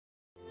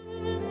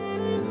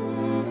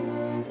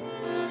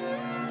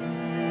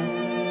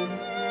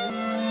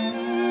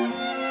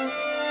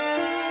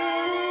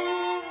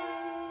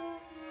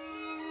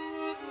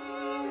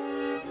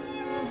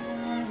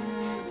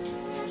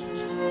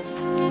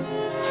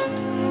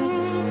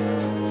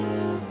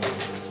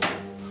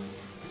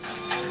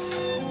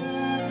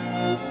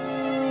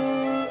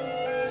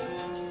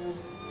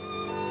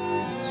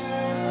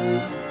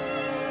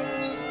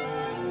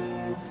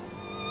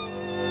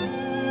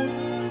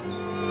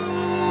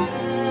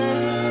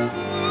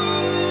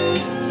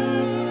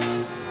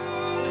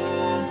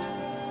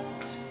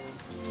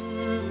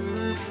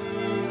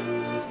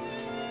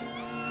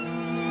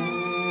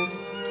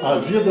A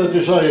vida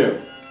de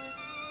Jair.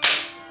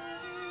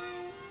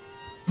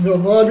 Meu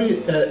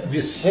nome é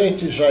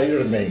Vicente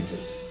Jair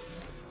Mendes.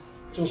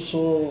 Eu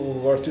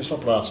sou artista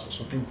plástico,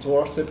 sou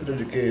pintor, sempre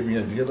dediquei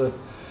minha vida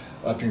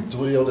à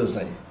pintura e ao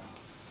desenho.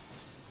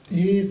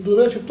 E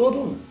durante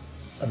toda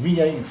a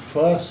minha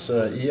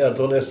infância e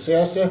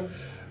adolescência,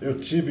 eu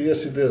tive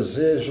esse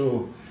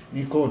desejo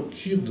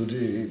incontido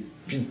de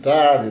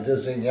pintar, de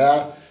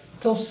desenhar.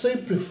 Então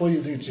sempre foi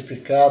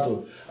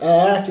identificado,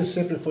 a arte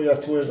sempre foi a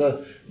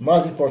coisa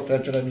mais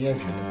importante na minha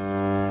vida.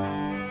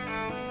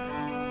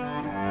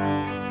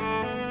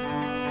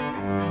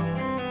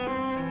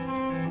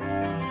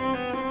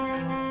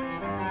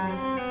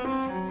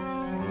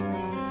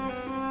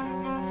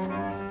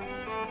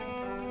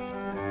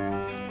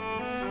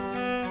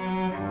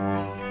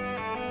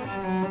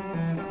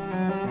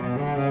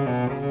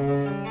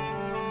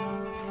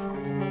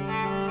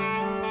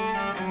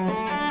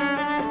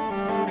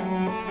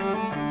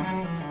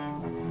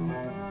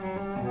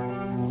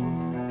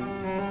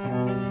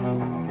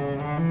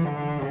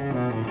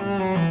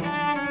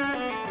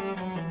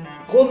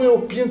 Quando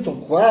eu pinto um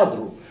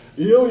quadro,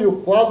 eu e o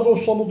quadro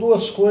somos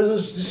duas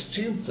coisas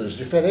distintas,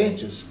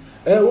 diferentes.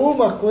 É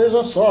uma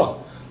coisa só.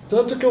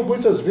 Tanto que eu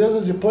muitas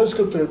vezes, depois que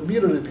eu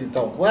termino de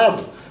pintar um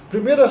quadro, a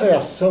primeira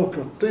reação que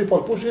eu tenho, eu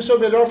falo, puxa, esse é o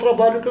melhor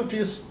trabalho que eu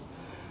fiz.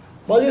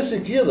 Mas em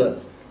seguida,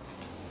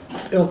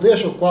 eu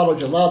deixo o quadro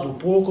de lado um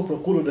pouco,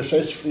 procuro deixar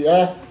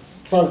esfriar,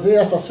 fazer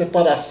essa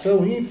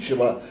separação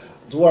íntima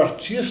do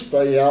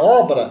artista e a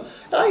obra,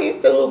 aí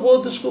então eu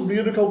vou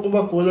descobrindo que é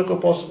alguma coisa que eu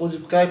posso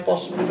modificar e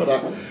posso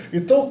melhorar.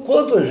 Então,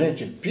 quando a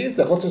gente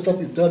pinta, quando você está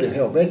pintando e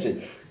realmente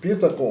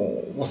pinta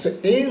com... você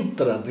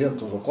entra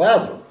dentro do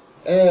quadro,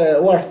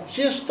 o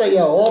artista e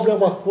a obra é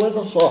uma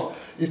coisa só.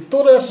 E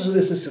todas essas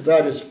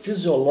necessidades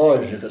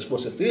fisiológicas que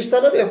você tem está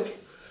lá dentro.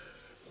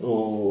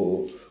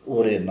 O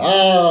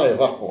urinar,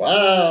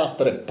 evacuar,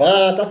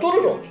 trepar, está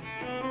tudo junto.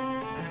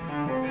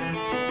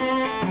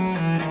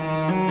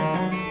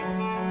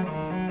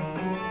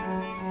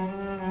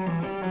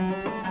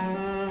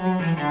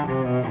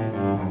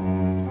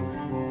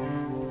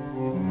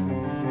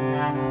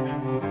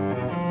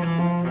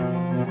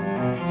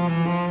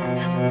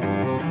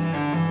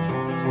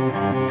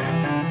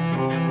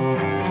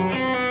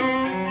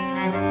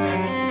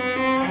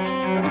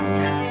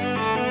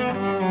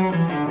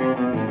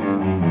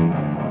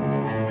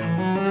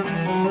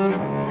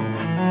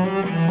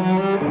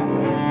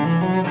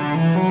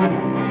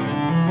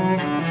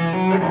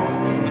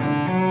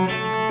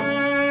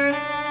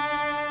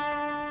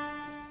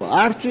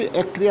 Arte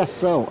é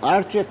criação,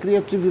 arte é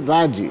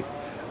criatividade,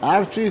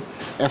 arte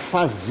é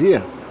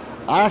fazer,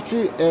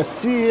 arte é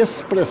se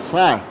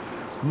expressar.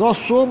 Nós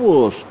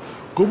somos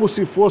como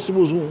se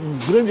fôssemos um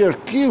grande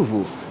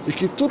arquivo e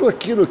que tudo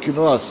aquilo que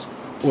nós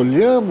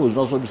olhamos,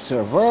 nós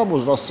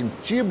observamos, nós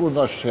sentimos,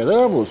 nós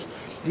cheiramos,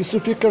 isso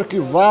fica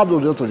arquivado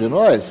dentro de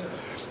nós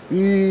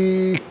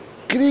e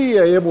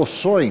cria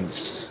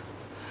emoções.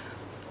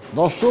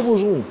 Nós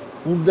somos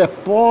um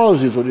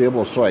depósito de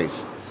emoções.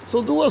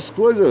 São duas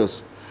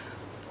coisas de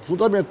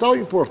fundamental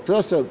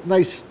importância na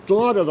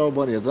história da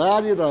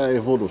humanidade, na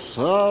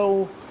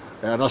evolução,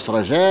 nas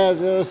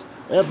tragédias,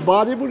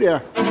 bar e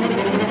mulher.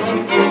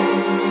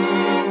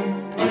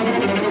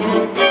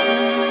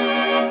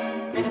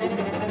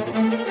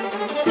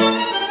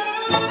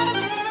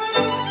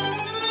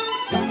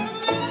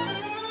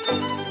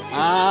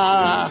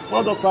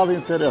 Quando eu estava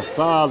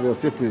interessado, eu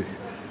sempre,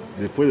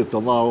 depois de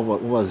tomar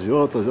umas e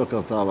outras, eu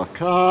cantava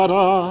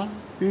Cara,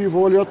 ti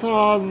voglio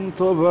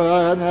tanto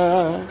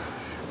bene,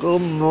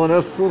 come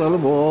nessuno al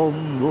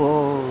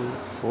mondo,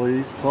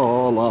 soy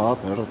sola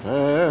per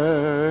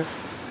te.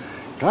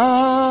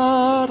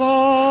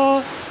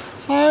 Cara,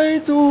 sei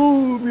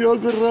tu mio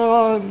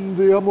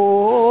grande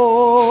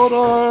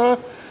amore,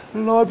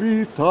 la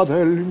vita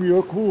del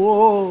mio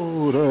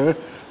cuore,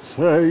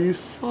 sei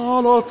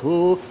solo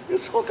tu.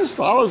 Isso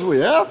conquistava as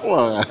mulheres, pô,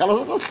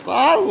 elas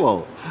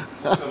gostavam.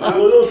 Mas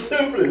eu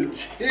sempre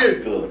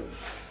digo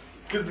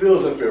que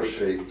Deus é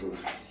perfeito.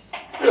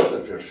 Deus é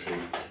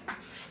perfeito.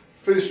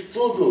 Fez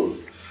tudo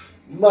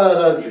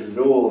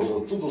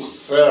maravilhoso, tudo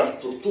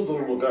certo, tudo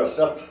no lugar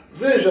certo.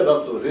 Veja a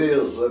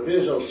natureza,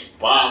 veja os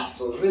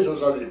pássaros, veja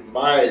os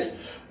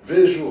animais,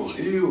 veja o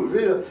rio,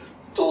 veja...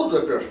 Tudo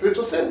é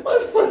perfeito. Você,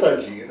 mas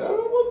coitadinho, né?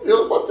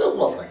 Deus bateu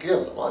alguma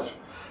fraqueza, lógico.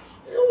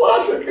 Eu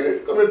acho que ele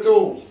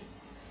cometeu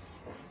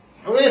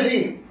um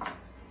errinho.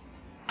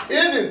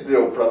 Ele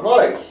deu para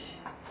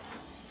nós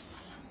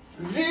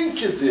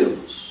 20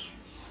 dedos.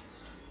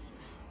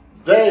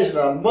 10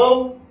 na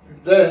mão e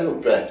 10 no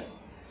pé.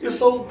 E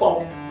só um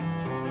pau.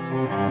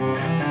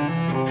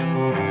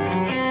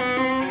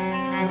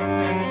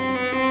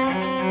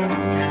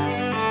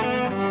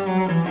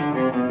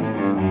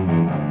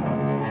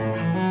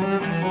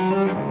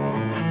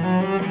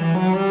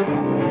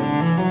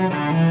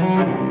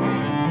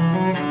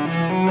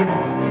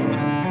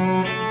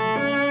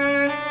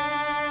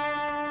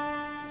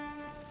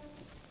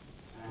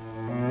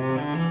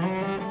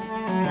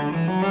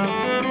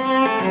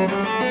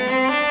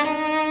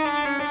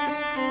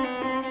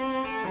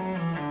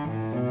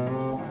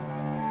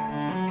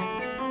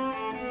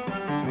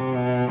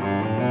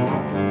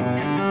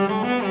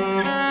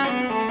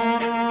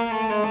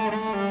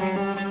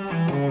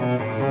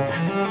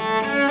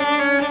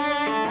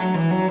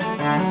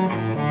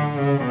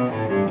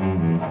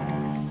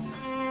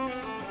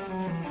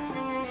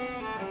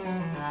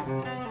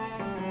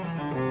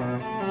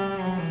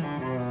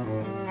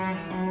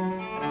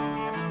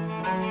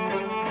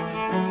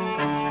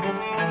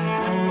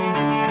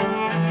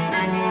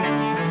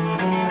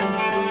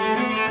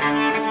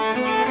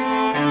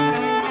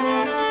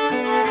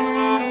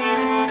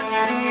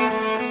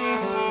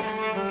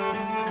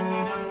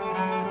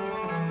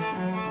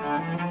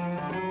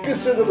 quis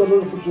ser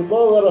jogador de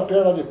futebol, eu era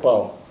perna de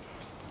pau.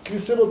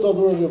 Quis ser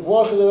lutador de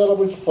boxe, eu era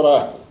muito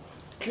fraco.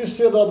 Quis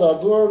ser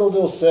nadador, não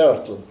deu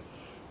certo.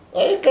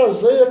 Aí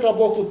casei e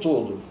acabou com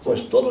tudo.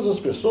 Pois todas as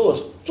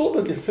pessoas,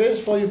 tudo que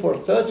fez foi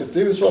importante,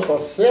 teve sua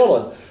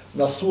parcela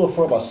na sua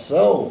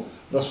formação,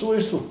 na sua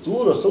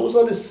estrutura, são os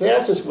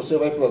alicerces que você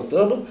vai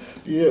plantando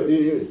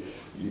e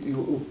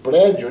o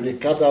prédio de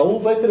cada um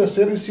vai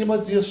crescendo em cima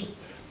disso.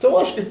 Então,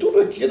 acho que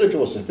tudo aquilo que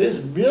você fez,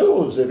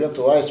 mesmo os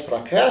eventuais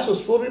fracassos,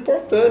 foram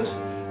importantes.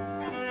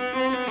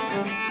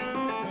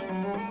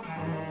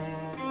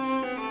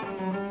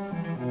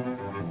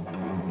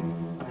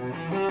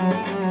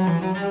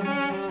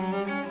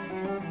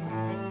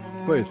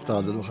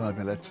 Coitado do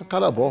Hamlet, um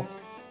cara bom.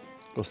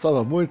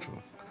 Gostava muito,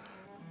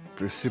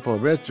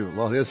 principalmente o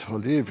Laurence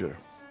Olivier,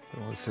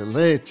 um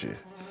excelente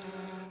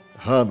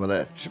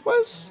Hamlet,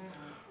 mas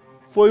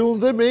foi um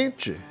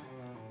demente.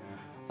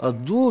 A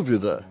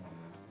dúvida,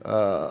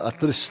 a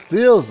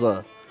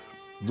tristeza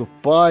do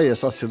pai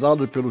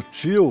assassinado pelo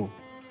tio,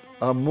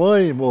 a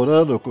mãe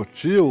morando com o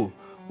tio,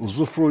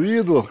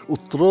 usufruindo o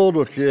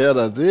trono que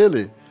era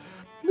dele,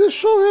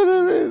 deixou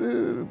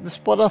ele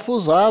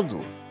desparafusado.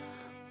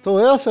 Então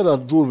essa era a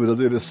dúvida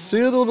dele,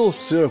 ser ou não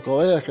ser,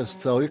 qual é a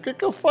questão? E o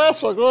que eu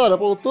faço agora?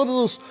 Bom, todos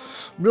os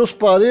meus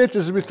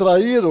parentes me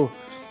traíram,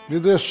 me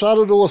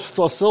deixaram numa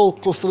situação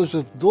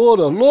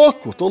constrangedora,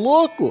 estou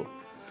louco.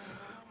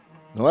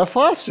 Não é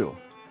fácil.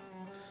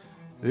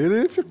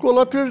 Ele ficou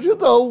lá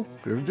perdidão.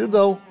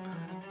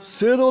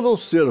 Ser ou não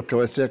ser, o que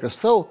vai ser a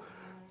questão?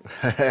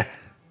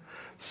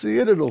 Se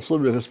ele não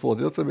soube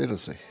responder, eu também não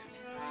sei.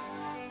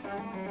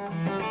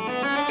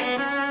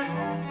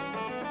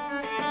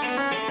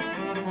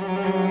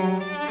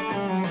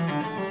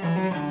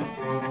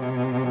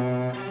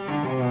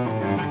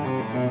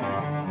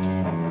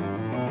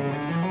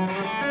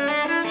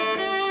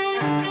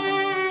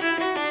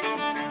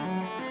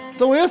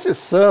 Então esses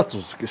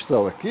santos que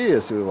estão aqui,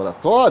 esse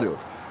oratório,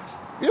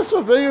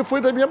 isso foi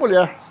da minha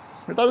mulher.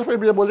 Na verdade foi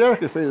minha mulher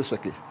que fez isso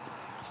aqui.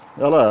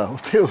 Ela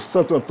tem o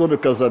Santo Antônio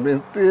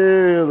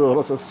Casamenteiro,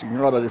 Nossa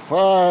Senhora de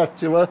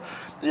Fátima,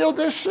 e eu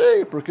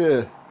deixei,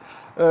 porque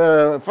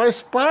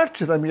faz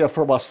parte da minha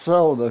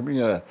formação, da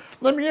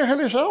minha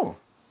religião.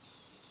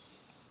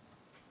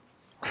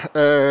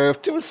 Eu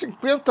tive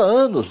 50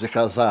 anos de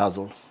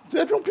casado.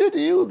 Teve um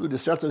período de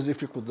certas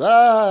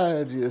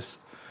dificuldades,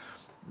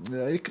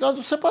 e que nós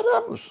nos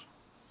separamos.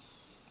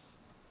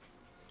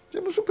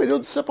 Tivemos um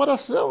período de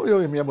separação,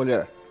 eu e minha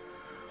mulher.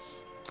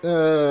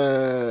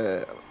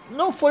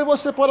 Não foi uma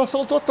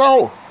separação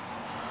total,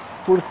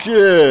 porque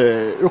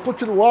eu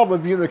continuava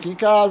vindo aqui em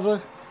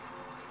casa,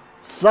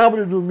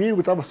 sábado e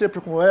domingo estava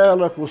sempre com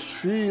ela, com os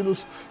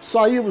filhos,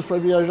 saímos para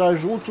viajar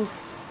juntos,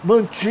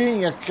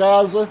 mantinha a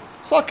casa,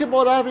 só que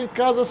morava em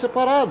casa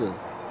separada.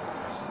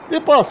 E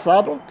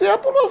passado um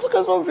tempo nós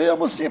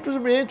resolvemos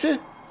simplesmente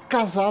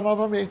casar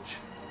novamente.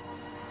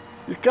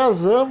 E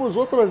casamos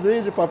outra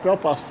vez de papel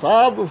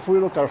passado, fui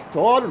no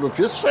cartório, não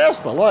fiz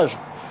festa,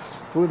 lógico.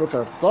 Fui no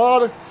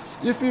cartório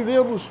e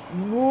vivemos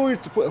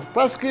muito,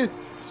 quase que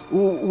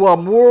o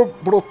amor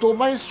brotou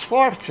mais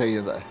forte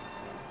ainda.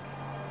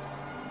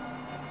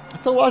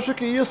 Então acho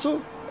que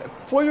isso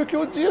foi o que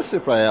eu disse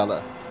para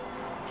ela.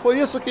 Foi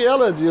isso que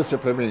ela disse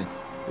para mim.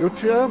 Eu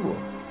te amo.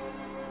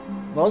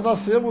 Nós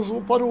nascemos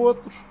um para o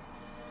outro.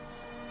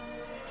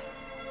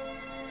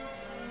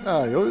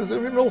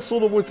 Eu me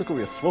emociono muito com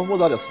isso. Vamos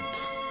mudar de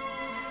assunto.